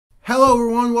Hello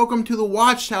everyone, welcome to the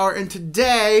Watchtower, and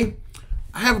today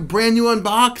I have a brand new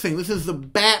unboxing. This is the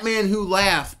Batman Who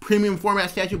Laughs premium format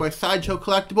statue by Sideshow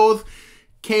Collectibles.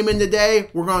 Came in today.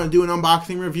 We're going to do an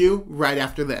unboxing review right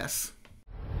after this.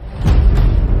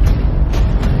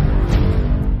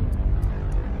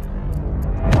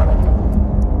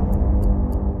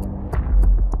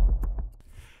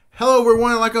 Hello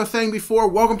everyone, and like I was saying before,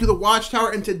 welcome to the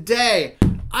Watchtower, and today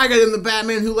I got in the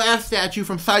Batman Who Laughs statue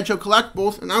from Sideshow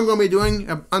Collectibles, and I'm going to be doing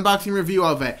an unboxing review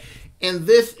of it. And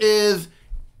this is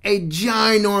a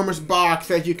ginormous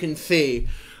box, as you can see.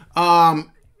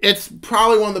 It's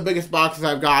probably one of the biggest boxes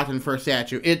I've gotten for a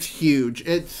statue. It's huge.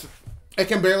 It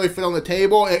can barely fit on the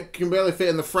table. It can barely fit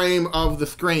in the frame of the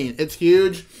screen. It's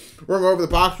huge. We're going to go over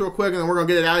the box real quick, and then we're going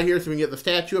to get it out of here so we can get the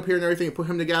statue up here and everything and put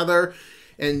him together.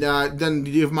 And then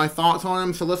give my thoughts on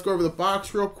them. So let's go over the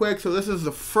box real quick. So this is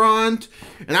the front.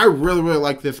 And I really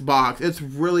like this box. It's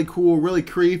really cool, really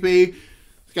creepy.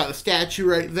 It's got the statue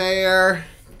right there.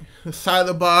 The side of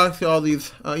the box, got all these,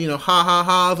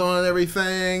 ha-ha-ha's on it and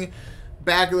everything.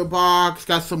 Back of the box,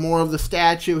 got some more of the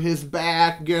statue, his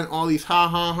back. Again, all these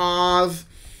ha-ha-ha's.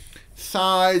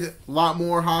 Side, a lot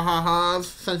more ha-ha-ha's.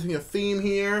 Sensing a theme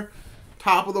here.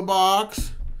 Top of the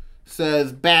box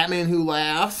says Batman Who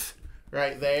Laughs.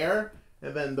 Right there.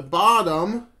 And then the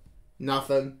bottom,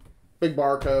 nothing. Big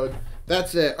barcode.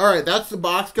 That's it. Alright, that's the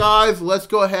box, guys. Let's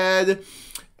go ahead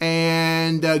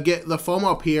and get the foam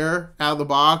up here out of the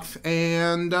box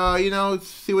and,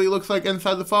 see what he looks like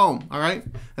inside the foam. Alright?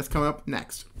 That's coming up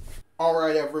next.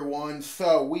 Alright, everyone.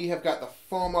 So, we have got the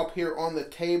foam up here on the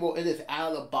table. It is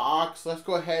out of the box. Let's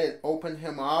go ahead and open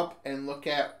him up and look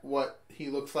at what he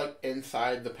looks like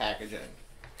inside the packaging.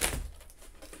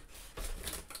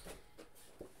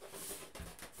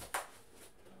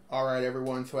 Alright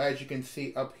everyone, so as you can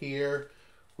see up here,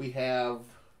 we have,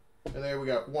 there we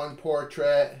got one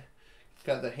portrait. It's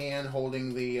got the hand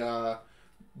holding the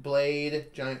blade,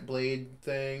 giant blade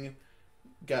thing.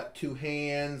 Got two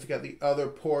hands, got the other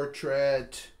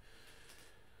portrait.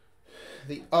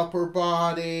 The upper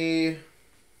body.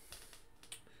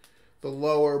 The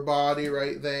lower body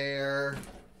right there.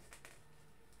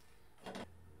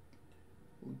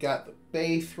 We got the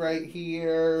base right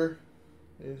here.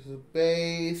 There's the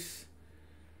base.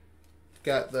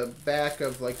 Got the back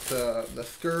of like the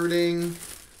skirting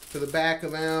to the back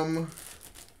of them.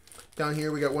 Down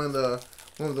here we got one of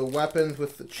the weapons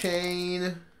with the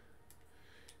chain.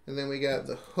 And then we got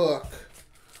the hook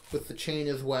with the chain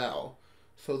as well.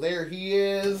 So there he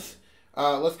is.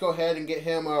 Let's go ahead and get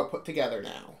him put together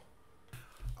now.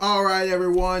 Alright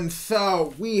everyone,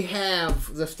 so we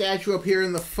have the statue up here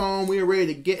in the foam. We are ready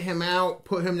to get him out,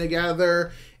 put him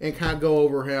together, and kind of go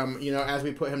over him, as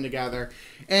we put him together.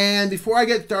 And before I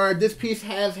get started, this piece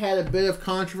has had a bit of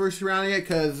controversy surrounding it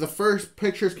because the first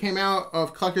pictures came out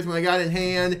of collectors when I got it in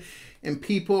hand, and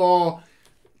people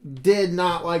did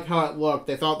not like how it looked.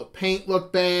 They thought the paint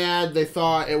looked bad. They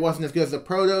thought it wasn't as good as the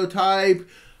prototype.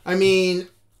 I mean,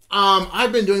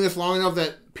 I've been doing this long enough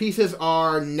that pieces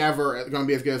are never going to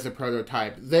be as good as the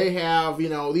prototype. They have,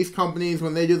 these companies,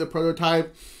 when they do the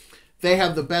prototype, they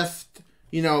have the best,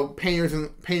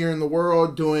 painter in the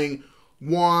world doing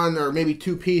one or maybe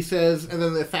two pieces, and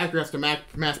then the factory has to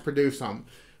mass produce them.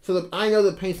 So I know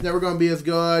the paint's never going to be as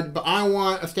good, but I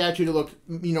want a statue to look,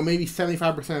 maybe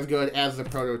 75% as good as the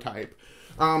prototype.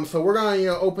 So we're going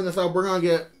to, open this up. We're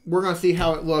going to see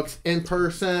how it looks in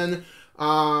person.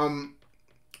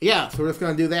 Yeah, so we're just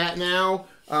going to do that now.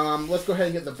 Let's go ahead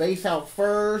and get the base out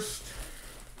first.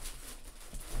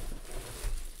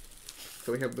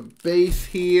 So we have the base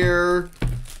here.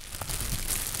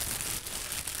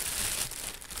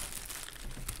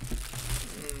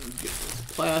 Get this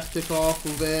plastic off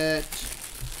of it.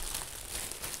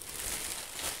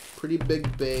 Pretty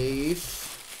big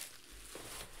base.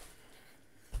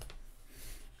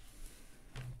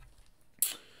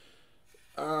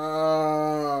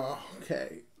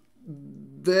 Okay.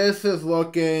 This is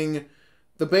looking,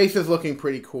 the base is looking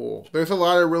pretty cool. There's a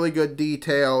lot of really good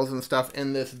details and stuff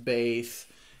in this base,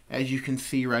 as you can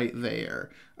see right there.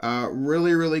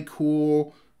 Really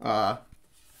cool.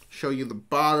 Show you the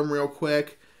bottom real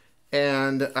quick.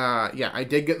 And yeah, I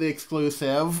did get the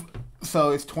exclusive.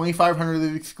 So it's 2,500 of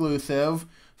the exclusive.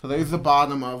 So there's the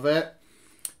bottom of it.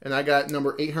 And I got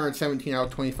number 817 out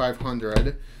of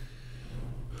 2,500.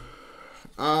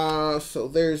 So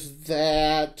there's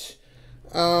that.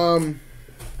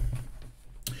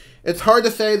 It's hard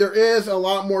to say. There is a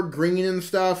lot more green and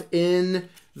stuff in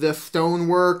the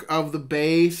stonework of the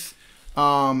base.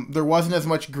 There wasn't as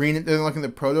much green like in the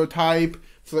prototype,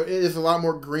 so there is a lot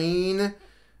more green.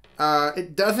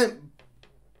 It doesn't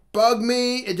bug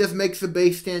me. It just makes the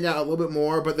base stand out a little bit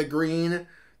more, but the green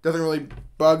doesn't really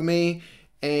bug me.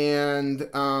 And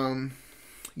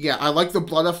yeah, I like the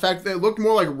blood effect. It looked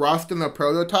more like rust in the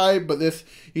prototype, but this,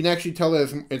 you can actually tell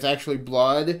that it's actually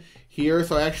blood here.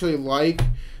 So I actually like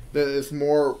that it's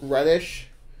more reddish.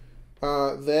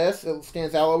 This, it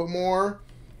stands out a little bit more.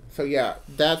 So yeah,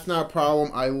 that's not a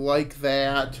problem. I like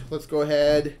that. Let's go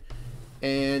ahead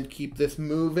and keep this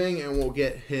moving, and we'll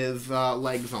get his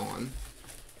legs on.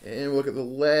 And look at the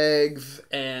legs,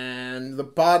 and the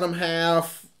bottom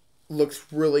half looks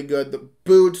really good. The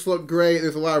boots look great.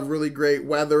 There's a lot of really great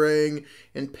weathering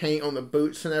and paint on the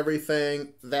boots and everything.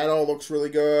 That all looks really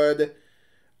good.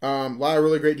 A lot of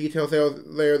really great details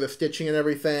there. The stitching and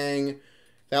everything.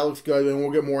 That looks good, and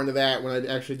we'll get more into that when I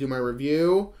actually do my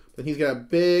review. But he's got a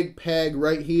big peg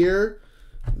right here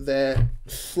that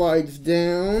slides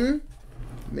down.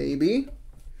 Maybe.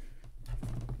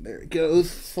 There it goes.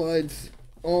 Slides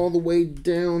all the way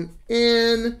down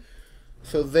in.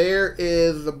 So there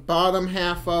is the bottom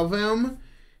half of him.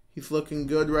 He's looking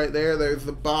good right there. There's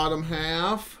the bottom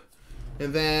half.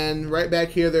 And then right back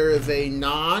here there is a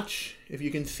notch, if you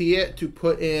can see it, to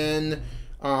put in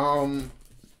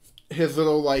his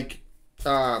little like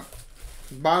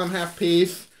bottom half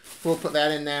piece. We'll put that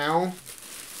in now.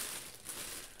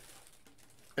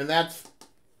 And that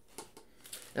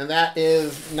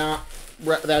is not,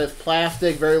 that is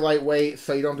plastic, very lightweight,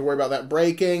 so you don't have to worry about that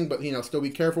breaking, but you know, still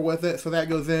be careful with it. So that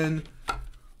goes in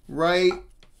right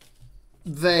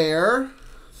there.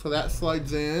 So that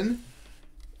slides in.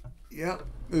 Yep,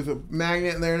 there's a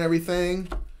magnet in there and everything.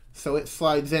 So it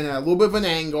slides in at a little bit of an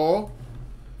angle.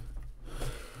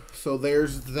 So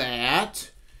there's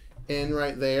that in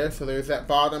right there. So there's that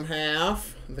bottom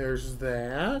half. There's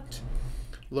that.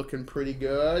 Looking pretty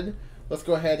good. Let's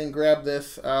go ahead and grab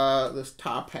this this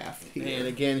top half here. And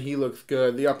again, he looks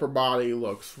good. The upper body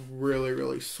looks really,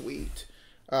 really sweet.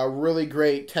 Really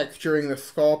great texturing. The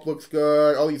sculpt looks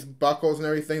good. All these buckles and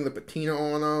everything. The patina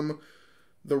on them.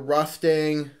 The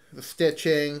rusting. The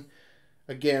stitching.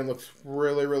 Again, looks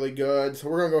really, really good. So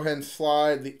we're going to go ahead and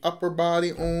slide the upper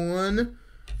body on.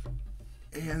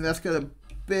 And that's got a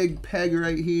big peg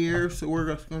right here. So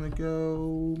we're just going to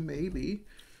go, maybe.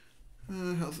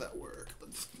 How's that work?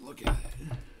 Let's look at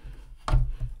it.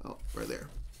 Oh, right there.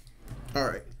 All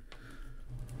right.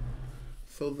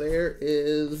 So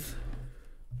there's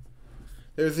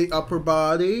the upper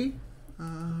body.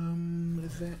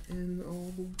 Is that in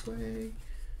all the way?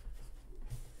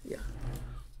 Yeah.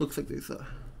 Looks like there's a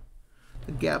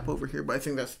gap over here, but I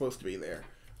think that's supposed to be there.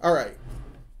 All right.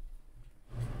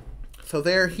 So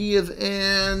there he is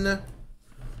in.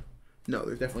 No,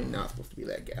 there's definitely not supposed to be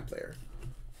that gap there.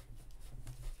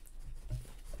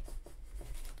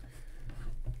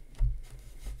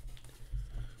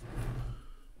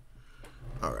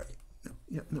 All right. No,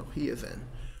 yep, no, he is in.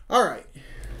 All right.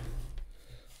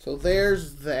 So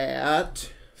there's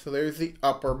that. So there's the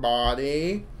upper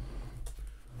body.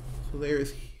 So there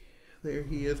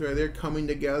he is right there, coming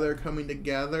together, coming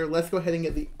together. Let's go ahead and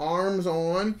get the arms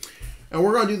on. And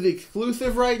we're going to do the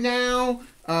exclusive right now,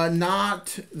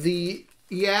 not the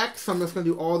EX. So I'm just going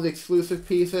to do all the exclusive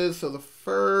pieces. So the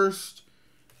first,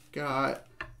 got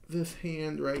this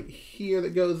hand right here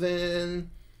that goes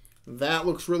in. That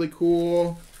looks really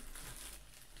cool.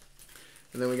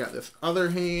 And then we got this other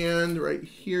hand right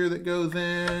here that goes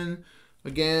in.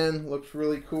 Again, looks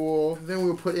really cool. Then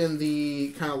we'll put in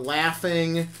the kind of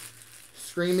laughing,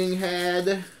 screaming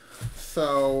head.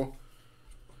 So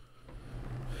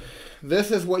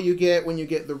this is what you get when you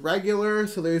get the regular.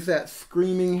 So there's that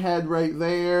screaming head right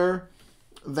there.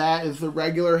 That is the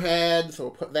regular head. So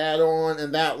we'll put that on,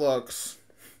 and that looks,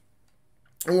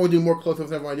 and we'll do more close-ups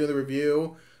when I do the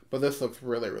review, but this looks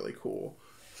really, really cool.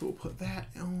 So we'll put that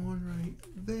on right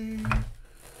there.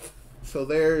 So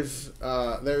there's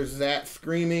that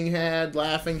screaming head,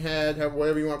 laughing head,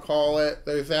 whatever you want to call it.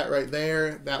 There's that right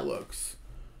there. That looks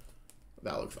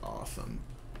awesome.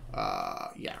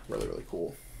 Yeah, really, really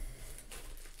cool.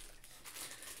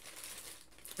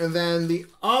 And then the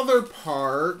other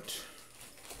part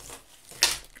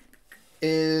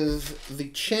is the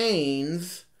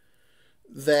chains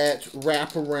that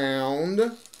wrap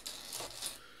around.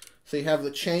 So you have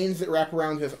the chains that wrap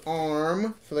around his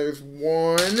arm. So there's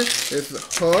one, there's the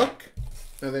hook,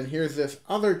 and then here's this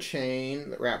other chain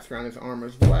that wraps around his arm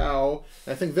as well.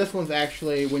 And I think this one's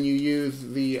actually when you use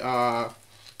the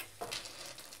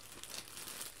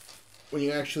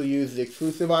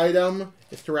exclusive item,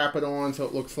 is to wrap it on so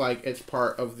it looks like it's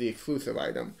part of the exclusive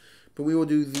item. But we will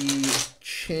do the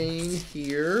chain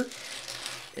here,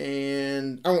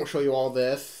 and I won't show you all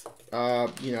this,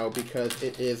 you know, because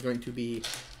it is going to be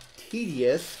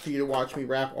tedious for you to watch me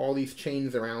wrap all these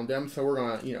chains around them, so we're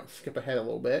gonna, you know, skip ahead a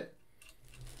little bit.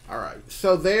 Alright,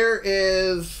 so there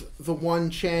is the one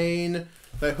chain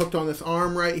that I hooked on this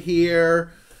arm right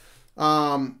here.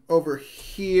 Over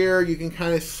here, you can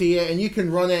kind of see it, and you can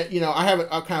run it, you know, I have it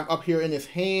kind of up here in his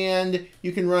hand.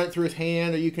 You can run it through his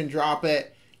hand, or you can drop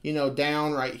it, you know,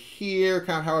 down right here,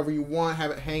 kind of however you want,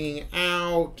 have it hanging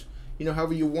out, you know,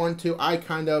 however you want to. I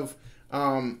kind of,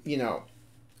 you know,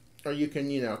 or you can,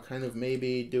 you know, kind of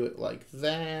maybe do it like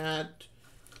that.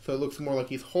 So it looks more like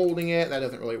he's holding it. That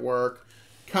doesn't really work.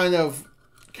 Kind of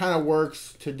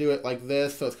works to do it like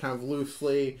this, so it's kind of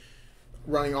loosely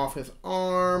running off his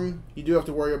arm. You do have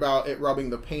to worry about it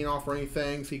rubbing the paint off or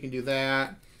anything, so you can do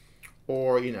that.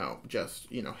 Or, you know,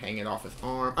 just, you know, hang it off his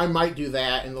arm. I might do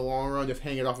that in the long run, just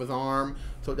hang it off his arm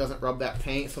so it doesn't rub that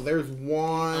paint. So there's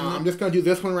one. I'm just going to do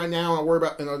this one right now, and I'll worry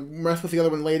about, and I'll mess with the other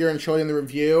one later and show you in the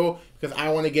review, because I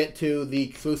want to get to the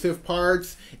exclusive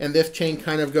parts, and this chain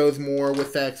kind of goes more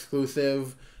with that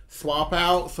exclusive swap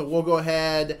out. So we'll go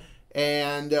ahead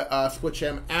and switch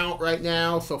them out right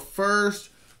now. So first,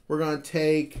 we're going to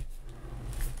take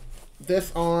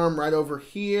this arm right over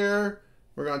here.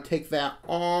 We're going to take that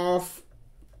off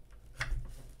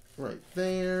right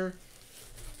there.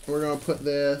 We're going to put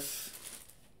this,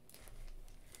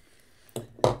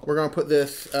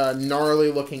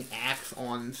 gnarly looking axe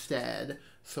on instead.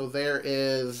 So there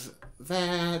is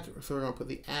that. So we're going to put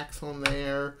the axe on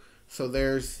there. So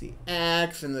there's the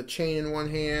axe and the chain in one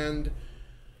hand.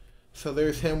 So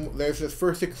there's him, there's this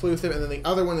first exclusive, and then the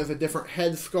other one is a different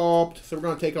head sculpt. So we're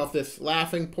going to take off this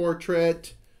laughing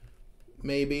portrait.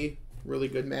 Maybe. Really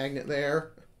good magnet there.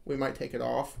 We might take it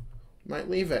off. Might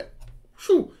leave it.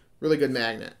 Whew. Really good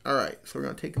magnet. Alright, so we're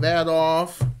going to take that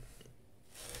off.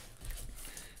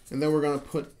 And then we're going to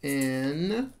put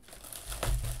in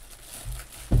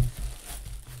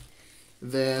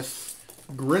this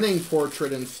grinning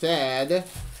portrait instead.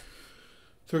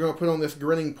 So we're going to put on this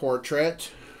grinning portrait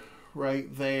right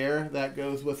there. That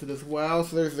goes with it as well.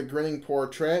 So there's the grinning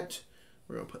portrait.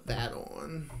 We're going to put that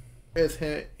on.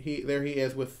 There he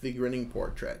is with the grinning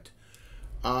portrait.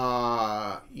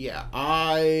 Yeah,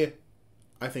 I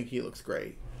think he looks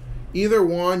great. Either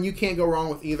one, you can't go wrong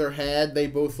with either head. They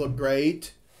both look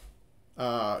great.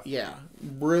 Yeah,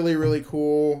 really, really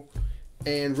cool.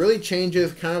 And really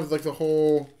changes kind of like the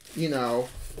whole, you know,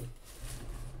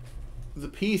 the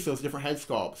piece, those different head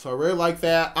sculpts. So I really like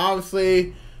that.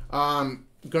 Obviously, going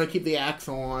to keep the axe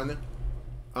on.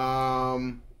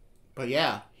 But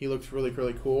yeah, he looks really,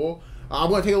 really cool. I'm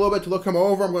going to take a little bit to look him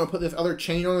over. I'm going to put this other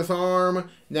chain on his arm.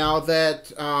 Now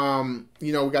that,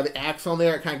 you know, we got the axe on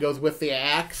there, it kind of goes with the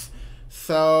axe.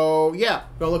 So, yeah,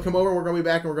 going to look him over. We're going to be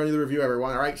back and we're going to do the review,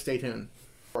 everyone. All right, stay tuned.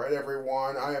 All right,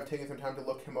 everyone. I have taken some time to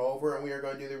look him over, and we are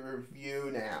going to do the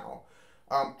review now.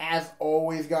 As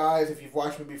always, guys, if you've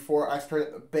watched me before, I start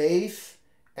at the base,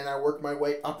 and I work my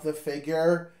way up the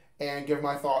figure and give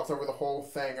my thoughts over the whole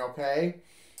thing, okay?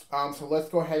 So let's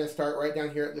go ahead and start right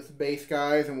down here at this base,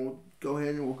 guys, and we'll go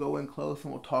ahead and we'll go in close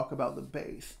and we'll talk about the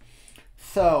base.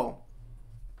 So,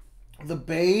 the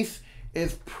base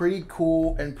is pretty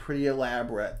cool and pretty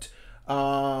elaborate.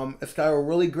 It's got a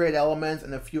really great elements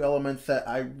and a few elements that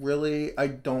I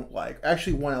don't like.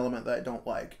 Actually, one element that I don't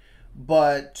like.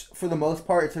 But for the most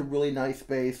part, it's a really nice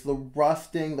base. The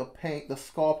rusting, the paint, the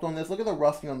sculpt on this. Look at the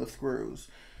rusting on the screws.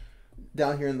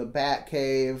 Down here in the bat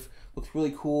cave. Looks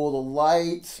really cool. The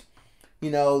lights,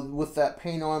 you know, with that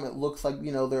paint on, it looks like,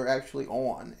 you know, they're actually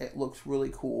on. It looks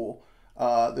really cool.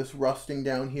 This rusting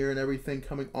down here and everything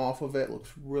coming off of it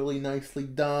looks really nicely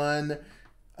done.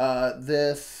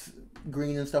 This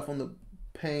green and stuff on the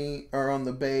paint, or on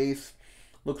the base,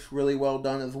 looks really well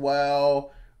done as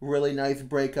well. Really nice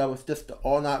breakup. It's just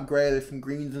all not gray. There's some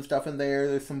greens and stuff in there.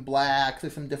 There's some blacks.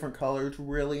 There's some different colors.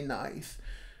 Really nice.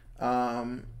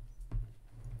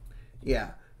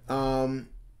 Yeah. And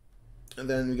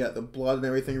then we got the blood and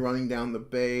everything running down the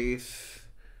base.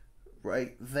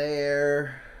 Right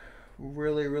there.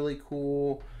 Really, really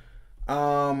cool.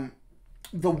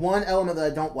 The one element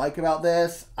that I don't like about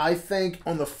this, I think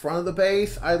on the front of the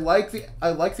base, I like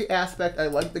the aspect. I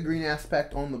like the green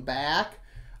aspect on the back.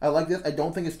 I like this. I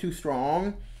don't think it's too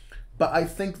strong, but I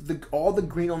think all the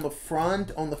green on the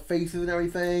front, on the faces and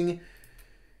everything,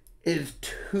 is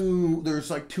too.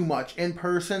 There's like too much in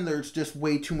person. There's just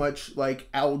way too much like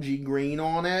algae green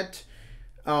on it,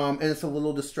 and it's a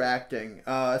little distracting,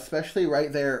 especially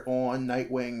right there on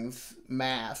Nightwing's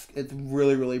mask. It's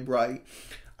really, really bright.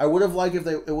 I would have liked if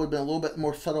it would have been a little bit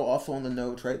more subtle also on the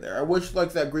nose right there. I wish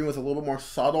like that green was a little bit more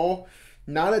subtle.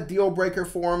 Not a deal breaker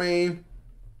for me.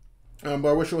 But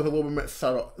I wish it was a little bit more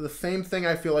subtle. The same thing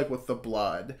I feel like with the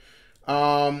blood.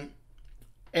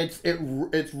 it's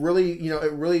really,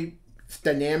 it really it's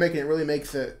dynamic, and it really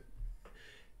makes it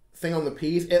thing on the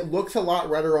piece. It looks a lot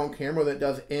redder on camera than it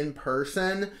does in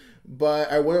person,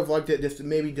 but I would have liked it just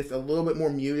maybe just a little bit more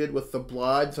muted with the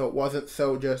blood, so it wasn't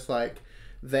so just like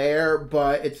there,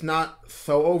 but it's not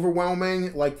so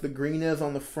overwhelming like the green is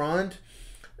on the front.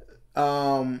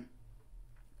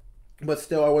 But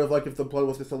still, I would have liked if the blood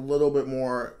was just a little bit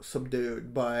more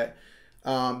subdued, but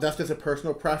that's just a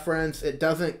personal preference. It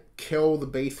doesn't kill the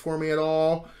base for me at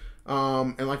all.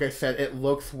 And like I said, it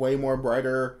looks way more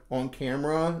brighter on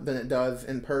camera than it does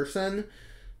in person.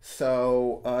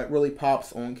 So it really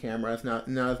pops on camera. It's not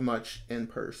as much in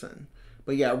person.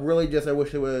 But yeah, really just I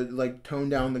wish it would like tone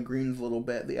down the greens a little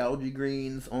bit, the algae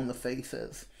greens on the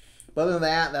faces. But other than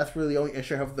that, that's really the only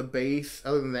issue I have with the base.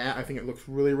 Other than that, I think it looks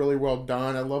really, really well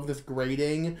done. I love this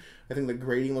grading. I think the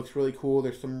grading looks really cool.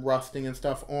 There's some rusting and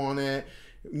stuff on it.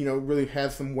 Really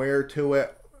has some wear to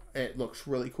it. It looks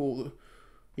really cool.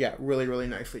 Yeah, really, really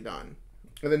nicely done.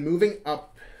 And then moving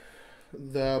up,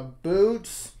 the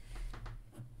boots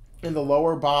and the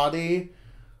lower body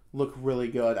look really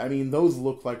good. I mean, those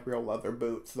look like real leather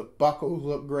boots. The buckles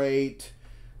look great.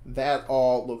 That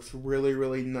all looks really,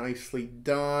 really nicely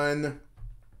done.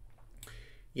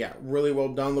 Yeah, really well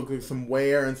done. Look like some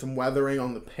wear and some weathering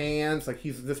on the pants. Like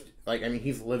he's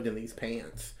lived in these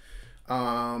pants.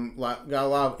 Got a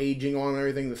lot of aging on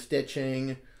everything. The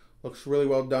stitching looks really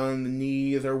well done. The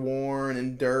knees are worn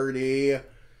and dirty.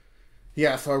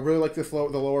 Yeah, so I really like this the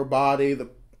lower body. The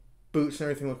boots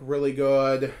and everything look really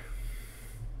good.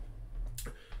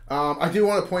 I do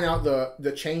want to point out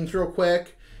the chains real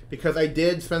quick, because I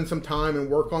did spend some time and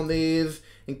work on these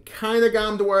and kind of got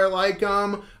them to where I like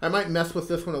them. I might mess with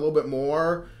this one a little bit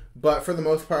more, but for the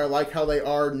most part, I like how they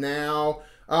are now.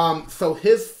 So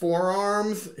his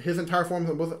forearms, his entire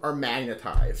forearms are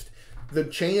magnetized. The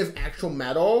chain is actual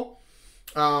metal.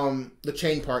 The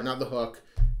chain part, not the hook.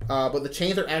 But the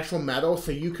chains are actual metal,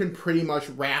 so you can pretty much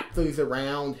wrap these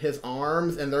around his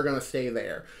arms and they're going to stay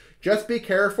there. Just be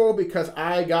careful, because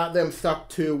I got them stuck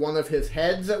to one of his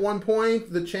heads at one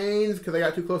point, the chains, because I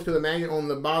got too close to the magnet on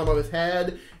the bottom of his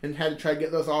head and had to try to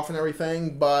get those off and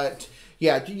everything. But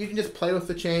yeah, you can just play with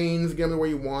the chains, get them where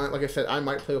you want. Like I said, I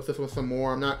might play with this one some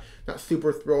more. I'm not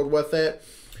super thrilled with it.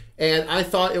 And I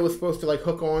thought it was supposed to like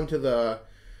hook on to the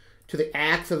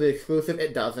axe of the exclusive.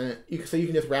 It doesn't. So you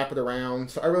can just wrap it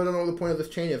around. So I really don't know what the point of this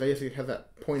chain is. I guess it has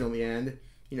that point on the end.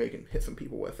 You can hit some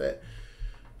people with it.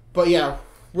 But yeah,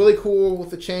 really cool with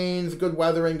the chains, good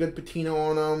weathering, good patina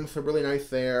on them, so really nice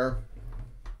there.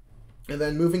 And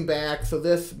then moving back, so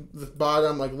this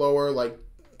bottom, like lower, like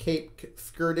cape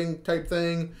skirting type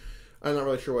thing, I'm not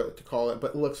really sure what to call it,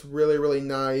 but it looks really, really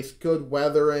nice. Good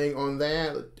weathering on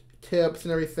that, tips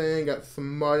and everything, got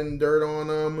some mud and dirt on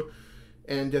them.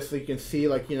 And just so you can see,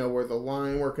 like, where the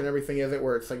line work and everything is,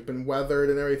 where it's like been weathered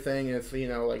and everything. And it's,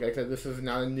 like I said, this is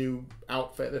not a new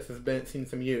outfit. This has seen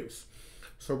some use.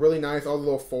 So really nice, all the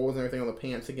little folds and everything on the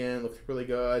pants again, looks really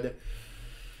good.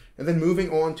 And then moving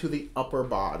on to the upper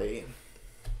body.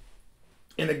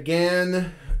 And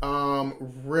again,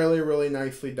 really, really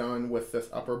nicely done with this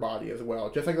upper body as well.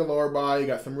 Just like the lower body,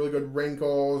 got some really good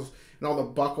wrinkles and all the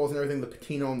buckles and everything, the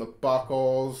patina on the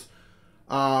buckles.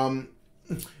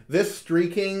 This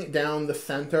streaking down the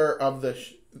center of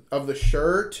the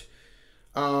shirt,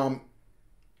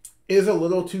 is a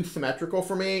little too symmetrical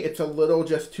for me. It's a little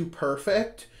just too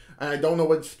perfect. And I don't know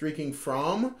what it's streaking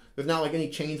from. There's not like any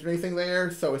chains or anything there.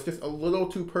 So it's just a little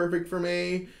too perfect for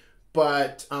me.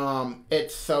 But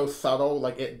it's so subtle,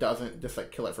 like it doesn't just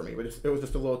like kill it for me. But it was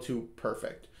just a little too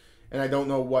perfect. And I don't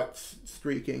know what's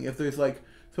streaking. If there's like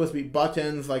supposed to be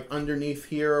buttons like underneath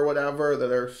here or whatever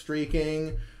that are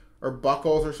streaking, or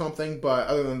buckles or something. But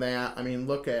other than that, I mean,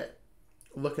 look at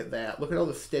that. Look at all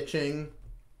the stitching.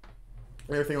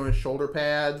 Everything on his shoulder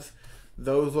pads,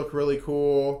 those look really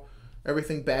cool.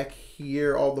 Everything back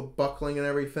here, all the buckling and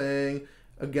everything,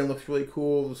 again, looks really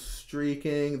cool. The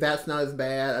streaking, that's not as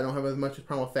bad. I don't have as much a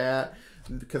problem with that,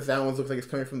 because that one looks like it's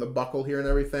coming from the buckle here and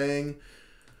everything.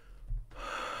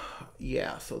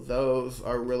 Yeah, so those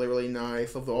are really, really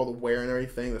nice. All the wear and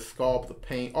everything, the sculpt, the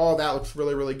paint, all that looks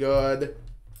really, really good.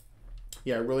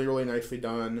 Yeah, really, really nicely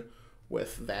done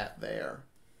with that there.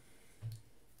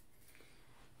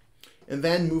 And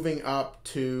then moving up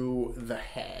to the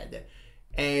head.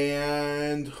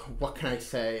 And what can I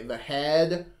say? The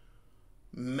head,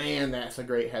 man, that's a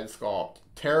great head sculpt.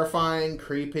 Terrifying,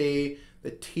 creepy.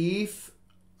 The teeth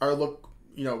are I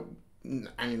mean,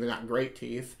 they're not great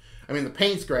teeth. I mean, the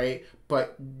paint's great,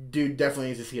 but dude definitely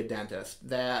needs to see a dentist.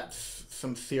 That's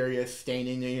some serious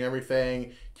staining and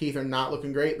everything. Teeth are not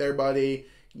looking great there, buddy.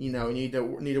 you know, need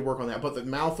to work on that. But the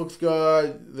mouth looks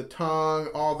good, the tongue,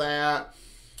 all that.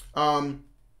 On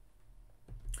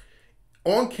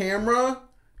camera,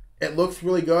 it looks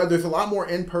really good. There's a lot more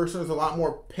in person. There's a lot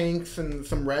more pinks and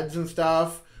some reds and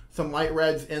stuff. Some light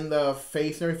reds in the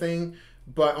face and everything.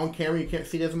 But on camera, you can't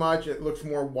see it as much. It looks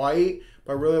more white.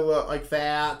 But I really like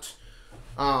that.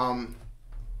 The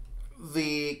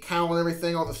cowl and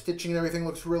everything, all the stitching and everything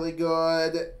looks really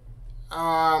good.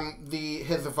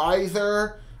 His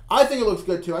visor, I think it looks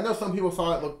good too. I know some people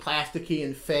thought it looked plasticky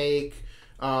and fake.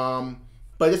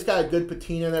 But it's got a good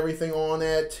patina and everything on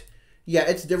it. Yeah,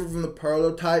 it's different from the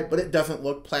prototype, but it doesn't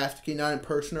look plasticky, not in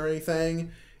person or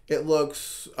anything. It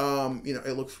looks, you know,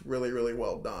 it looks really, really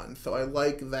well done. So I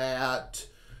like that.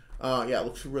 Yeah, it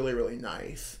looks really, really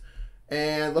nice.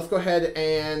 And let's go ahead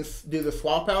and do the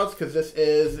swap outs, because this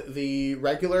is the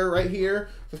regular right here.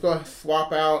 Let's go ahead and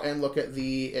swap out and look at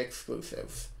the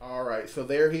exclusives. All right, so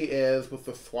there he is with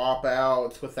the swap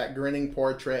outs, with that grinning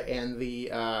portrait and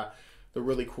the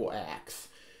really cool axe.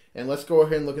 And let's go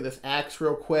ahead and look at this axe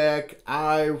real quick.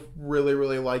 I really,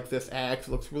 really like this axe.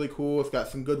 It looks really cool. It's got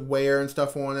some good wear and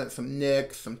stuff on it, some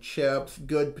nicks, some chips,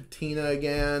 good patina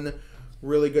again.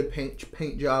 Really good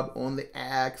paint job on the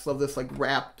axe. Love this like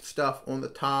wrapped stuff on the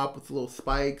top with little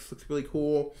spikes. Looks really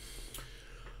cool.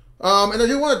 And I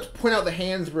do want to point out the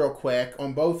hands real quick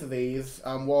on both of these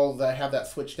while I have that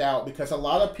switched out, because a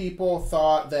lot of people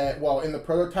thought that, well, in the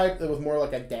prototype it was more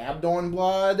like a dabbed on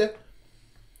blood.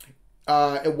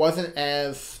 It wasn't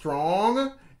as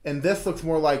strong, and this looks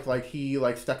more like he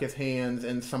stuck his hands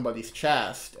in somebody's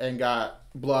chest and got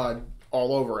blood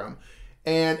all over him.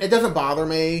 And it doesn't bother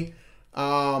me.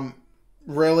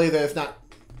 Really, that it's not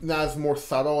as more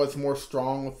subtle. It's more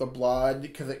strong with the blood,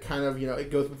 because it kind of, you know,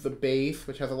 it goes with the base,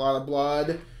 which has a lot of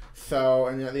blood. So,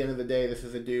 and at the end of the day, this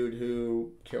is a dude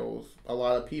who kills a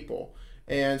lot of people,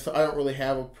 and so I don't really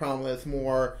have a problem that it's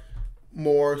more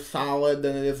solid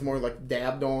than it is more like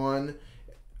dabbed on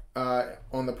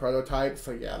the prototype.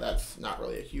 So yeah, that's not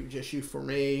really a huge issue for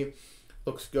me.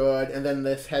 Looks good. And then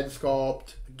this head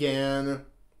sculpt, again,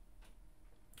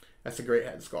 that's a great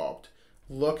head sculpt.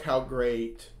 Look how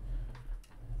great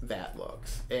that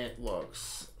looks. It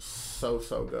looks so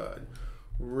good.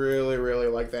 Really, really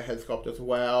like that head sculpt as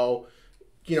well.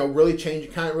 You know, really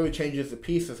changes the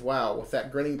piece as well with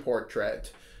that grinning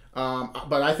portrait.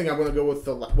 But I think I'm going to go with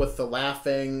the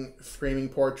laughing, screaming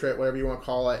portrait, whatever you want to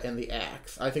call it, and the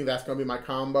axe. I think that's going to be my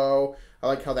combo. I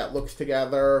like how that looks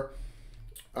together.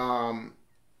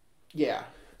 Yeah,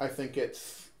 I think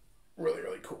it's really,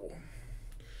 really cool.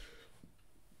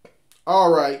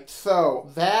 Alright, so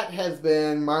that has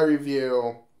been my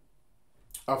review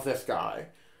of this guy.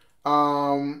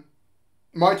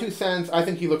 My 2 cents, I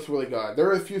think he looks really good. There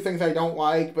are a few things I don't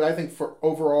like, but I think for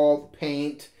overall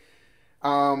paint,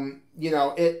 you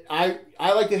know, I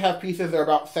like to have pieces that are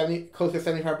about close to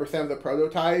 75% of the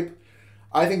prototype.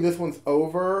 I think this one's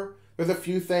over. There's a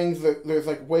few things that there's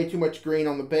like way too much green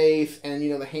on the base, and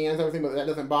you know, the hands and everything, but that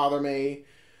doesn't bother me.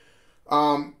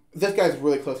 This guy's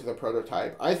really close to the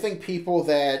prototype. I think people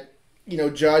that, you know,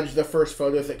 judge the first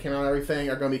photos that came out and everything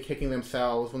are going to be kicking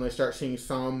themselves when they start seeing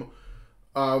some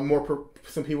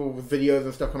people with videos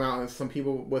and stuff come out, and some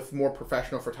people with more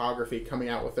professional photography coming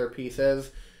out with their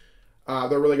pieces.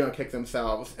 They're really going to kick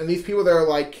themselves. And these people that are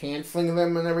like canceling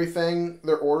them and everything,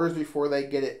 their orders before they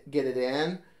get it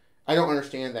in, I don't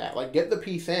understand that. Like, get the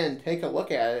piece in, take a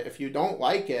look at it. If you don't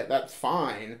like it, that's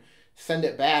fine. Send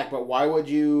it back. But why would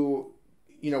you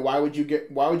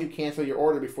cancel your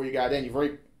order before you got it in? You've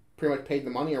already pretty much paid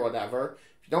the money or whatever.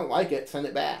 If you don't like it, send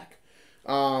it back.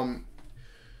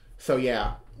 So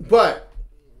yeah, but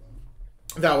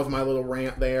that was my little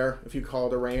rant there, if you call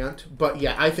it a rant. But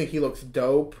yeah, I think he looks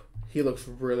dope. He looks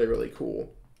really, really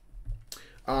cool.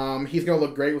 He's going to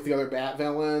look great with the other Bat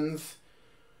villains.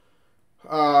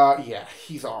 Yeah,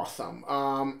 he's awesome.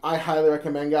 I highly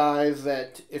recommend, guys,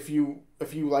 that if you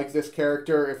like this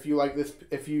character, if you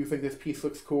think this piece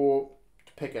looks cool,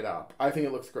 pick it up. I think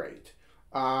it looks great.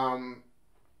 Yeah,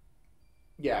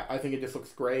 I think it just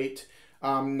looks great.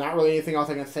 Not really anything else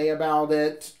I can say about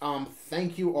it.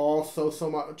 Thank you all so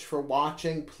much for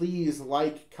watching. Please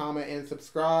like, comment, and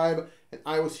subscribe. And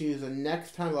I will see you the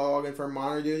next time I log in for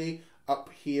Monitor Duty up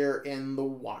here in the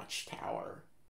Watchtower.